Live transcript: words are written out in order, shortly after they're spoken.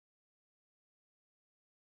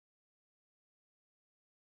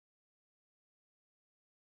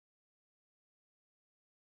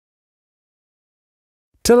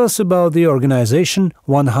Tell us about the organization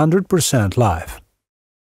 100% Live.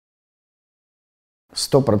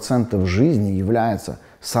 100% жизни является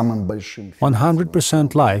самым большим.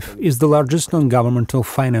 100% Life is the largest non-governmental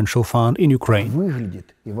financial fund in Ukraine.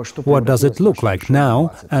 What does it look like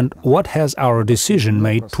now, and what has our decision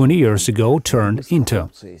made 20 years ago turned into?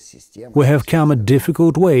 We have come a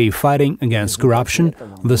difficult way fighting against corruption,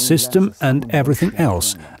 the system and everything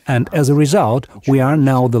else, and as a result, we are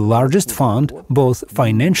now the largest fund, both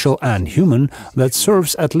financial and human, that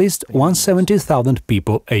serves at least 170,000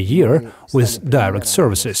 people a year with direct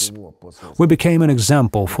services. We became an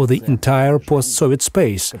example for the entire post-Soviet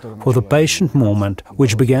space, for the patient movement,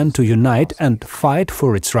 which began to unite and fight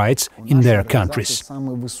for its rights in their countries.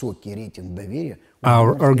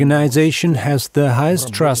 Our organization has the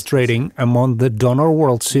highest trust rating among the donor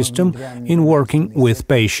world system in working with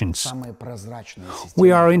patients.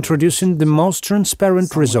 We are introducing the most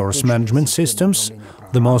transparent resource management systems,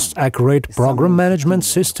 the most accurate program management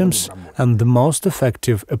systems, and the most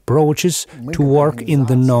effective approaches to work in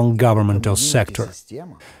the non-governmental sector.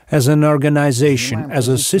 As an organization, as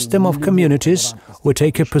a system of communities, we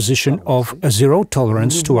take a position of zero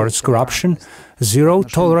tolerance towards corruption, zero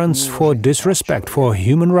tolerance for disrespect for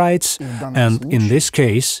human rights, and in this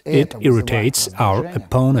case, it irritates our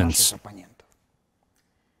opponents.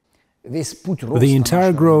 The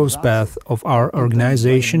entire growth path of our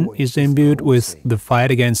organization is imbued with the fight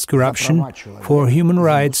against corruption, for human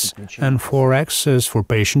rights and for access for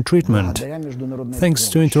patient treatment. Thanks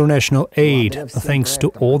to international aid, thanks to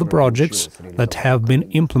all the projects that have been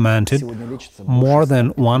implemented, more than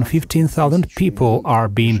 115,000 people are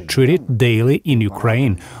being treated daily in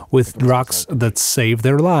Ukraine with drugs that save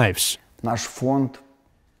their lives.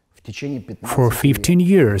 For 15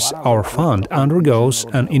 years, our fund undergoes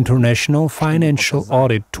an international financial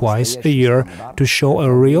audit twice a year to show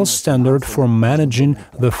a real standard for managing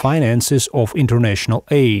the finances of international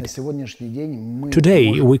aid.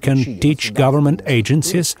 Today, we can teach government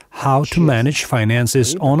agencies how to manage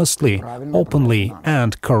finances honestly, openly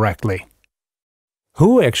and correctly.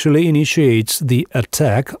 Who actually initiates the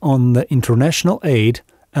attack on the international aid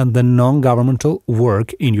and the non-governmental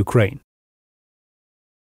work in Ukraine?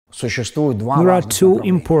 There are two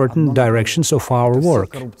important directions of our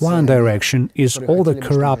work. One direction is all the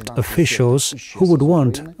corrupt officials who would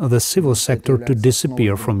want the civil sector to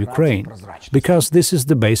disappear from Ukraine, because this is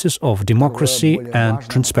the basis of democracy and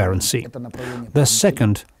transparency. The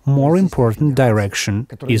second, more important direction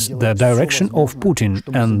is the direction of Putin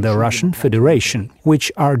and the Russian Federation,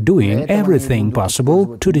 which are doing everything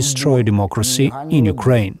possible to destroy democracy in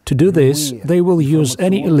Ukraine. To do this, they will use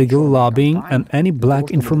any illegal lobbying and any black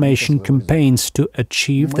information campaigns to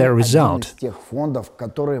achieve their result.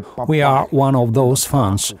 We are one of those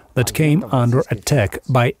funds that came under attack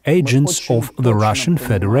by agents of the Russian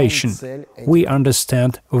Federation. We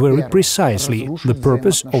understand very precisely the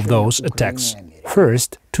purpose of those attacks.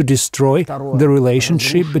 First, to destroy the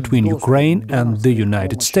relationship between Ukraine and the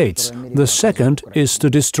United States. The second is to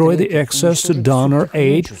destroy the access to donor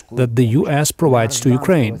aid that the US provides to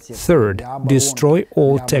Ukraine. Third, destroy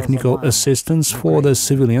all technical assistance for the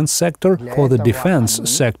civilian sector, for the defense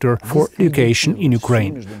sector, for education in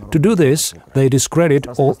Ukraine. To do this, they discredit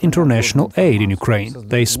all international aid in Ukraine.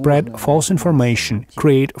 They spread false information,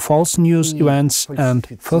 create false news events and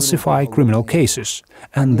falsify criminal cases.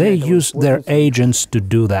 And they use their agents to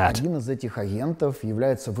do that.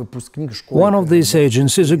 One of these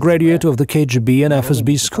agents is a graduate of the KGB and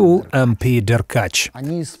FSB school, Andriy Derkach.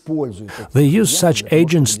 They use such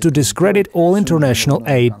agents to discredit all international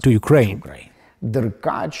aid to Ukraine.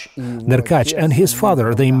 Derkach and his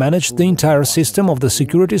father, they managed the entire system of the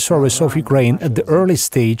security service of Ukraine at the early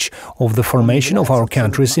stage of the formation of our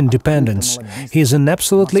country's independence. He is an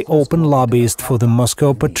absolutely open lobbyist for the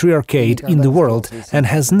Moscow Patriarchate in the world and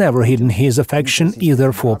has never hidden his affection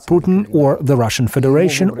either for Putin or the Russian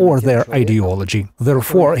Federation or their ideology.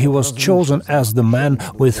 Therefore, he was chosen as the man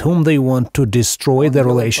with whom they want to destroy the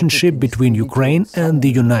relationship between Ukraine and the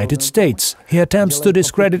United States. He attempts to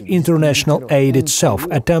discredit international aid itself,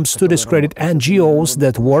 attempts to discredit NGOs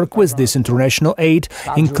that work with this international aid,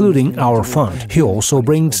 including our fund. He also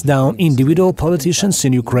brings down individual politicians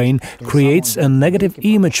in Ukraine, creates a negative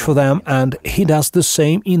image for them, and he does the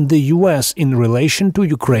same in the US in relation to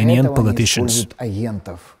Ukrainian politicians.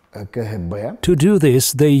 To do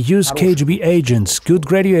this, they use KGB agents, good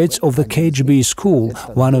graduates of the KGB school,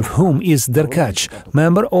 one of whom is Derkach,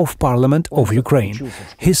 member of Parliament of Ukraine.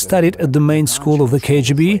 He studied at the main school of the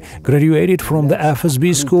KGB, graduated from the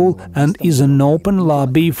FSB school, and is an open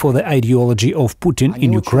lobby for the ideology of Putin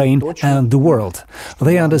in Ukraine and the world.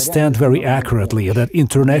 They understand very accurately that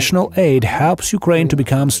international aid helps Ukraine to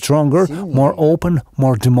become stronger, more open,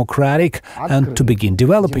 more democratic, and to begin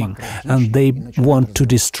developing, and they want to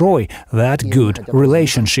destroy that good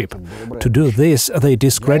relationship. To do this, they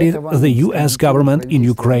discredit the US government in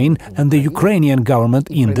Ukraine and the Ukrainian government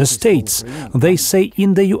in the States. They say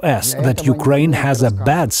in the US that Ukraine has a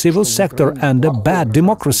bad civil sector and a bad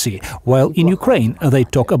democracy, while in Ukraine they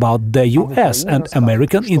talk about the US and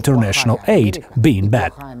American international aid being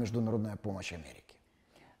bad.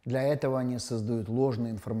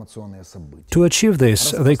 To achieve this,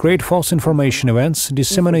 they create false information events,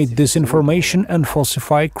 disseminate disinformation and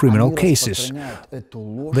falsify criminal cases.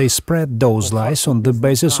 They spread those lies on the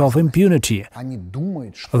basis of impunity.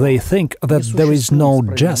 They think that there is no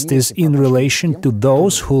justice in relation to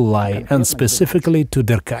those who lie, and specifically to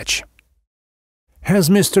Derkach. Has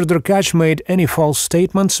Mr. Derkach made any false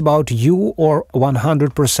statements about you or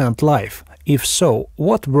 100% life? If so,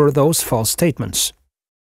 what were those false statements?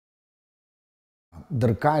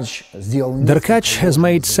 Derkach has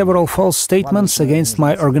made several false statements against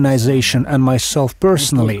my organization and myself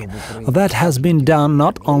personally. That has been done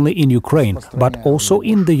not only in Ukraine, but also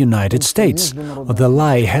in the United States. The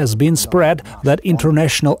lie has been spread that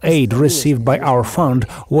international aid received by our fund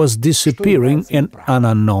was disappearing in an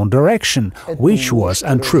unknown direction, which was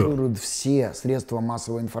untrue.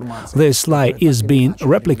 This lie is being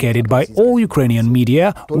replicated by all Ukrainian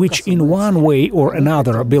media, which in one way or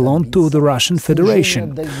another belong to the Russian Federation.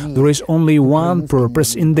 There is only one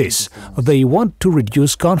purpose in this. They want to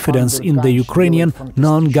reduce confidence in the Ukrainian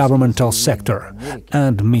non-governmental sector.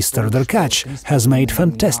 And Mr. Derkach has made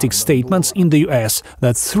fantastic statements in the US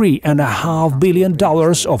that $3.5 billion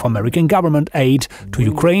of American government aid to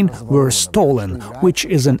Ukraine were stolen, which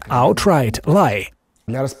is an outright lie.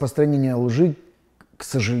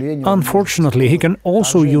 Unfortunately, he can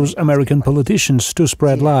also use American politicians to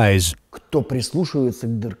spread lies.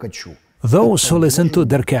 Those who listen to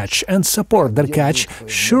Derkach and support Derkach,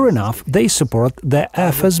 sure enough, they support the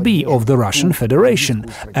FSB of the Russian Federation,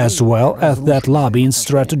 as well as that lobbying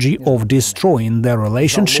strategy of destroying the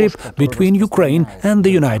relationship between Ukraine and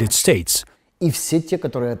the United States.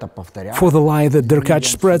 For the lie that Derkach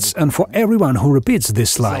spreads and for everyone who repeats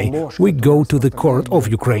this lie, we go to the court of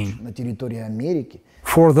Ukraine.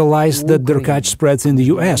 For the lies that Derkach spreads in the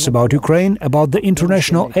US about Ukraine, about the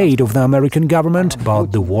international aid of the American government,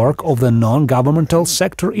 about the work of the non-governmental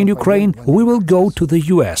sector in Ukraine, we will go to the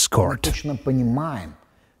US court.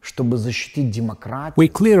 We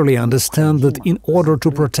clearly understand that in order to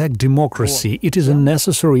protect democracy, it is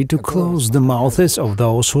necessary to close the mouths of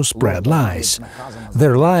those who spread lies.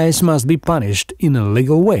 Their lies must be punished in a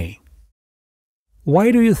legal way.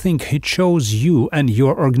 Why do you think he chose you and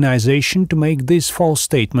your organization to make these false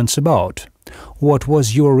statements about? What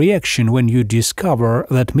was your reaction when you discovered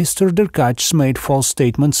that Mr. Derkach made false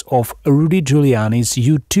statements of Rudy Giuliani's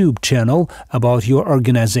YouTube channel about your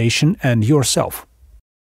organization and yourself?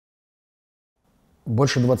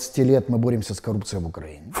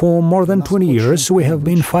 For more than 20 years, we have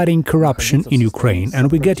been fighting corruption in Ukraine,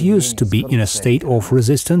 and we get used to be in a state of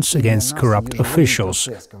resistance against corrupt officials.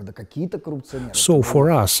 So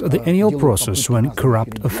for us, the annual process when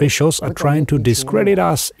corrupt officials are trying to discredit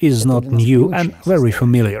us is not new and very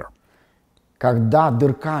familiar. When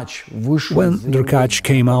Derkach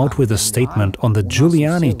came out with a statement on the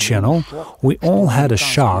Giuliani channel, we all had a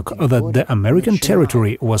shock that the American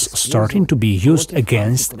territory was starting to be used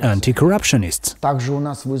against anti-corruptionists.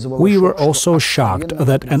 We were also shocked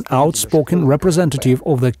that an outspoken representative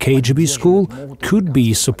of the KGB school could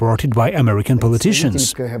be supported by American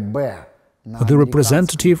politicians. The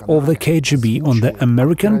representative of the KGB on the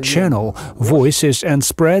American channel voices and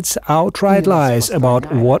spreads outright lies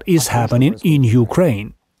about what is happening in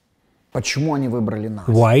Ukraine.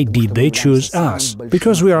 Why did they choose us?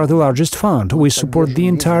 Because we are the largest fund, we support the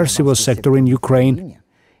entire civil sector in Ukraine,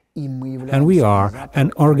 and we are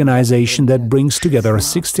an organization that brings together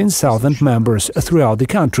 16,000 members throughout the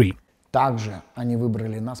country.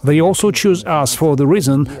 They also choose us for the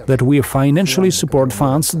reason that we financially support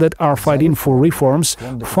funds that are fighting for reforms,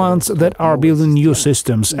 funds that are building new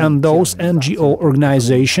systems, and those NGO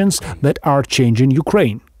organizations that are changing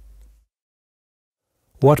Ukraine.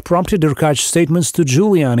 What prompted Derkach's statements to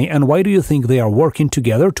Giuliani, and why do you think they are working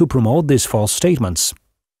together to promote these false statements?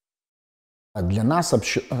 For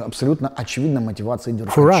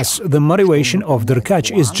us, the motivation of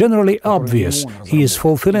Derkach is generally obvious. He is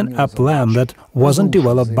fulfilling a plan that wasn't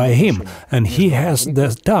developed by him, and he has the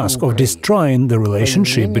task of destroying the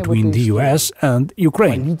relationship between the US and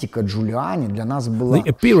Ukraine. The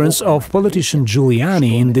appearance of politician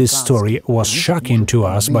Giuliani in this story was shocking to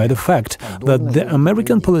us by the fact that the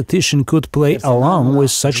American politician could play along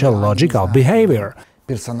with such a logical behavior.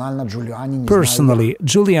 Personally,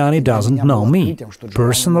 Giuliani doesn't know me.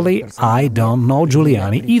 Personally, I don't know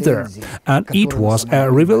Giuliani either. And it was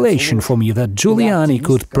a revelation for me that Giuliani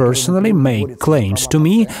could personally make claims to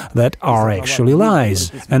me that are actually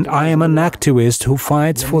lies. And I am an activist who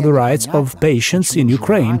fights for the rights of patients in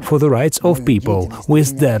Ukraine, for the rights of people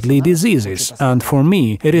with deadly diseases. And for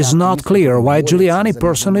me, it is not clear why Giuliani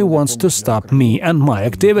personally wants to stop me and my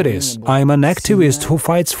activities. I am an activist who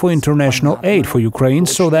fights for international aid for Ukraine,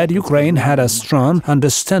 so that Ukraine had a strong,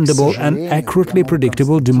 understandable and accurately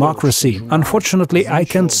predictable democracy. Unfortunately, I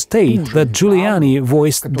can state that Giuliani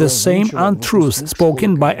voiced the same untruths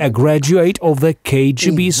spoken by a graduate of the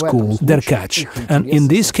KGB school, Derkach. And in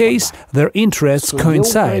this case, their interests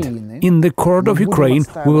coincide. In the court of Ukraine,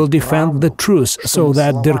 we will defend the truth so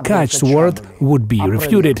that Derkach's word would be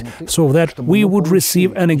refuted, so that we would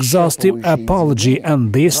receive an exhaustive apology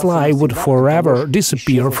and this lie would forever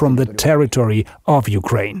disappear from the territory of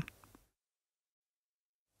Ukraine.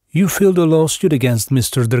 You filed a lawsuit against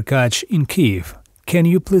Mr. Derkach in Kiev. Can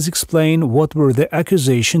you please explain what were the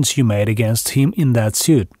accusations you made against him in that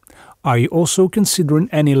suit? Are you also considering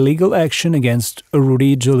any legal action against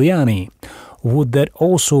Rudy Giuliani? Would that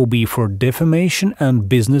also be for defamation and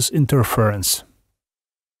business interference?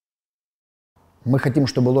 We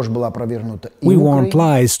want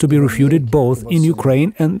lies to be refuted both in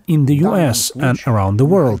Ukraine and in the US and around the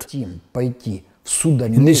world.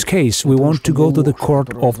 In this case, we want to go to the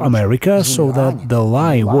Court of America so that the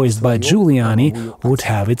lie voiced by Giuliani would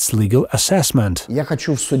have its legal assessment.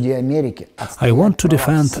 I want to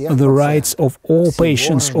defend the rights of all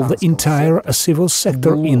patients of the entire civil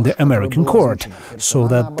sector in the American court, so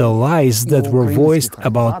that the lies that were voiced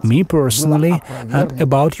about me personally and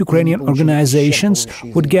about Ukrainian organizations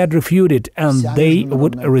would get refuted and they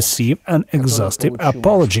would receive an exhaustive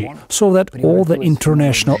apology, so that all the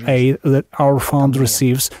international aid that our fund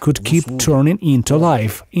receives could keep turning into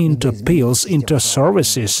life, into pills, into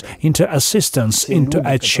services, into assistance, into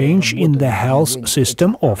a change in the health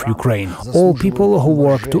system of Ukraine. All people who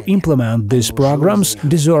work to implement these programs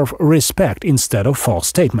deserve respect instead of false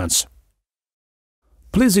statements.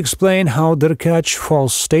 Please explain how Derkach's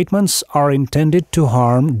false statements are intended to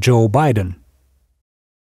harm Joe Biden.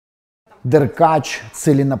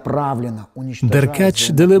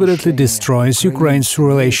 Derkach deliberately destroys Ukraine's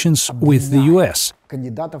relations with the US,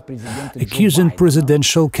 accusing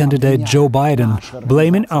presidential candidate Joe Biden,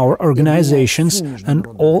 blaming our organizations and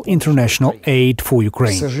all international aid for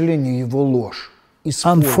Ukraine.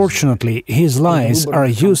 Unfortunately, his lies are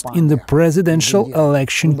used in the presidential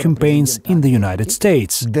election campaigns in the United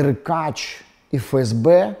States. Derkach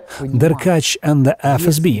and the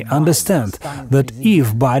FSB understand that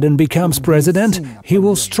if Biden becomes president, he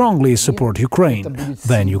will strongly support Ukraine.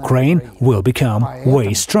 Then Ukraine will become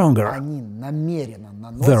way stronger.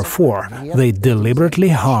 Therefore, they deliberately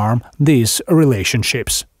harm these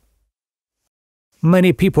relationships.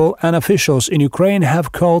 Many people and officials in Ukraine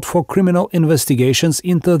have called for criminal investigations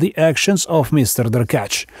into the actions of Mr.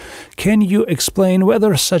 Derkach. Can you explain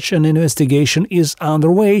whether such an investigation is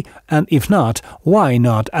underway, and if not, why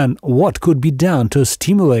not, and what could be done to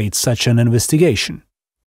stimulate such an investigation?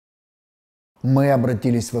 We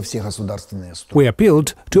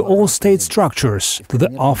appealed to all state structures, to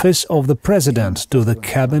the Office of the President, to the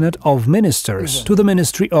Cabinet of Ministers, to the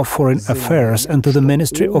Ministry of Foreign Affairs and to the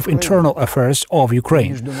Ministry of Internal Affairs of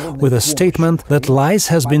Ukraine, with a statement that lies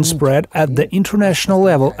has been spread at the international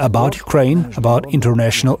level about Ukraine, about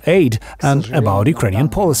international aid and about Ukrainian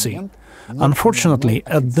policy. Unfortunately,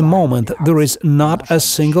 at the moment, there is not a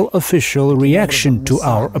single official reaction to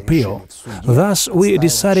our appeal. Thus, we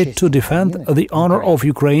decided to defend the honor of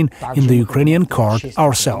Ukraine in the Ukrainian court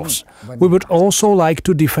ourselves. We would also like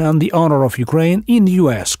to defend the honor of Ukraine in the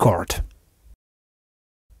US court.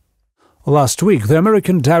 Last week, the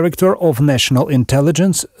American Director of National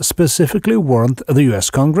Intelligence specifically warned the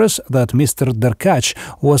US Congress that Mr. Derkach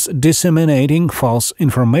was disseminating false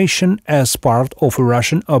information as part of a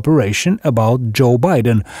Russian operation about Joe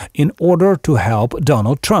Biden in order to help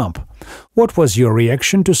Donald Trump. What was your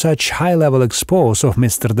reaction to such high-level expose of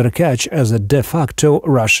Mr. Derkach as a de facto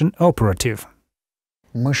Russian operative?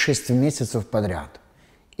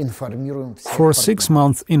 For 6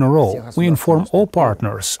 months in a row, we inform all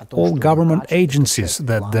partners, all government agencies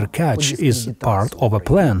that Derkach is part of a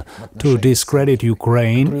plan to discredit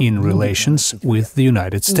Ukraine in relations with the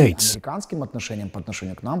United States.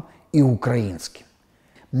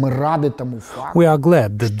 We are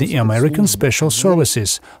glad that the American Special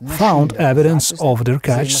Services found evidence of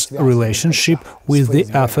Derkach's relationship with the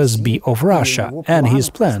FSB of Russia, and his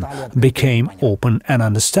plan became open and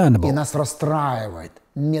understandable.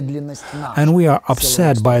 And we are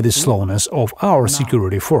upset by the slowness of our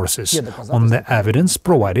security forces on the evidence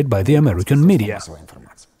provided by the American media.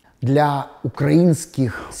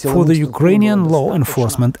 For the Ukrainian law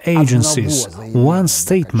enforcement agencies, one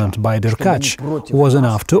statement by Derkach was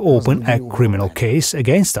enough to open a criminal case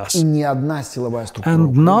against us. And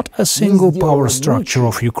not a single power structure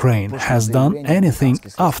of Ukraine has done anything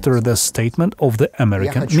after the statement of the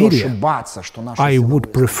American media. I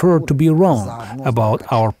would prefer to be wrong about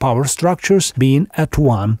our power structures being at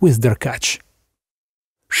one with Derkach.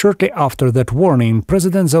 Shortly after that warning,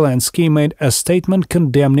 President Zelensky made a statement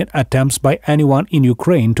condemning attempts by anyone in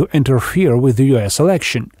Ukraine to interfere with the US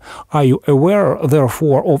election. Are you aware,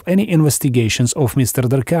 therefore, of any investigations of Mr.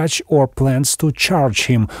 Derkach or plans to charge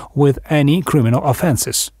him with any criminal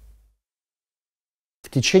offenses?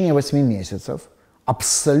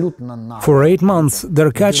 For 8 months,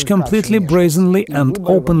 Derkach completely brazenly and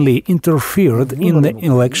openly interfered in the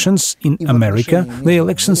elections in America, the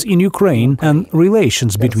elections in Ukraine, and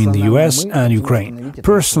relations between the US and Ukraine.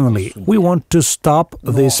 Personally, we want to stop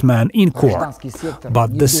this man in court. But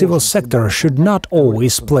the civil sector should not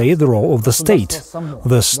always play the role of the state.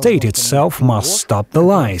 The state itself must stop the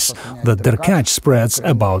lies that Derkach spreads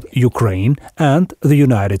about Ukraine and the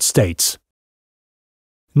United States.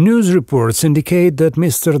 News reports indicate that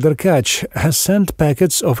Mr. Derkach has sent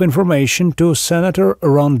packets of information to Senator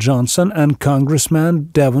Ron Johnson and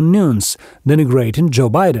Congressman Devon Nunes, denigrating Joe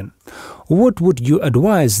Biden. What would you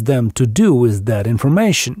advise them to do with that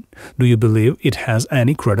information? Do you believe it has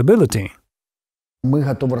any credibility? We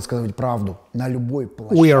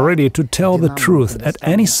are ready to tell the truth at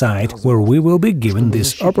any site where we will be given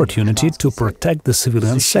this opportunity to protect the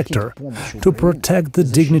civilian sector, to protect the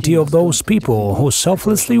dignity of those people who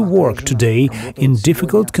selflessly work today in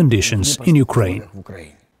difficult conditions in Ukraine.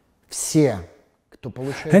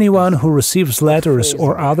 Anyone who receives letters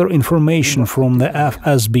or other information from the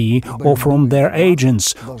FSB or from their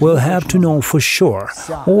agents will have to know for sure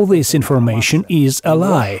all this information is a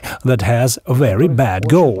lie that has very bad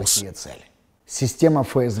goals.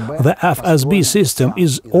 The FSB system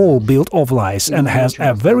is all built of lies and has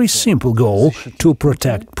a very simple goal: to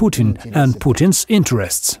protect Putin and Putin's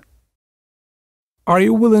interests. Are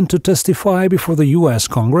you willing to testify before the US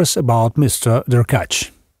Congress about Mr.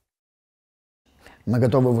 Derkach?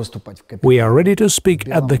 We are ready to speak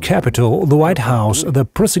at the Capitol, the White House, the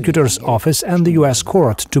prosecutor's office and the US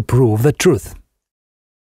court to prove the truth.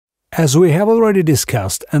 As we have already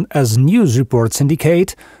discussed, and as news reports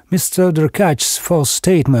indicate, Mr. Derkach's false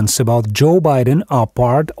statements about Joe Biden are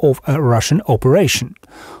part of a Russian operation.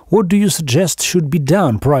 What do you suggest should be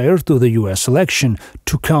done prior to the US election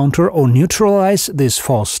to counter or neutralize these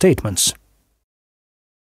false statements?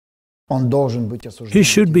 He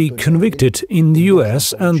should be convicted in the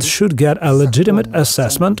US and should get a legitimate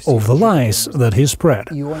assessment of the lies that he spread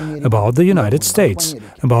about the United States,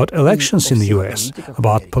 about elections in the US,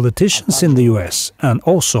 about politicians in the US, and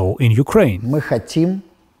also in Ukraine.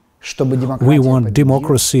 We want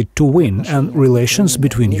democracy to win and relations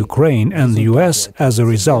between Ukraine and the US as a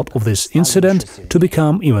result of this incident to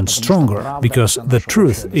become even stronger, because the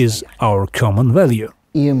truth is our common value.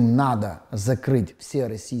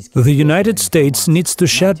 The United States needs to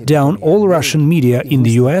shut down all Russian media in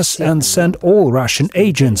the US and send all Russian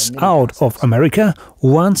agents out of America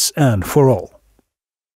once and for all.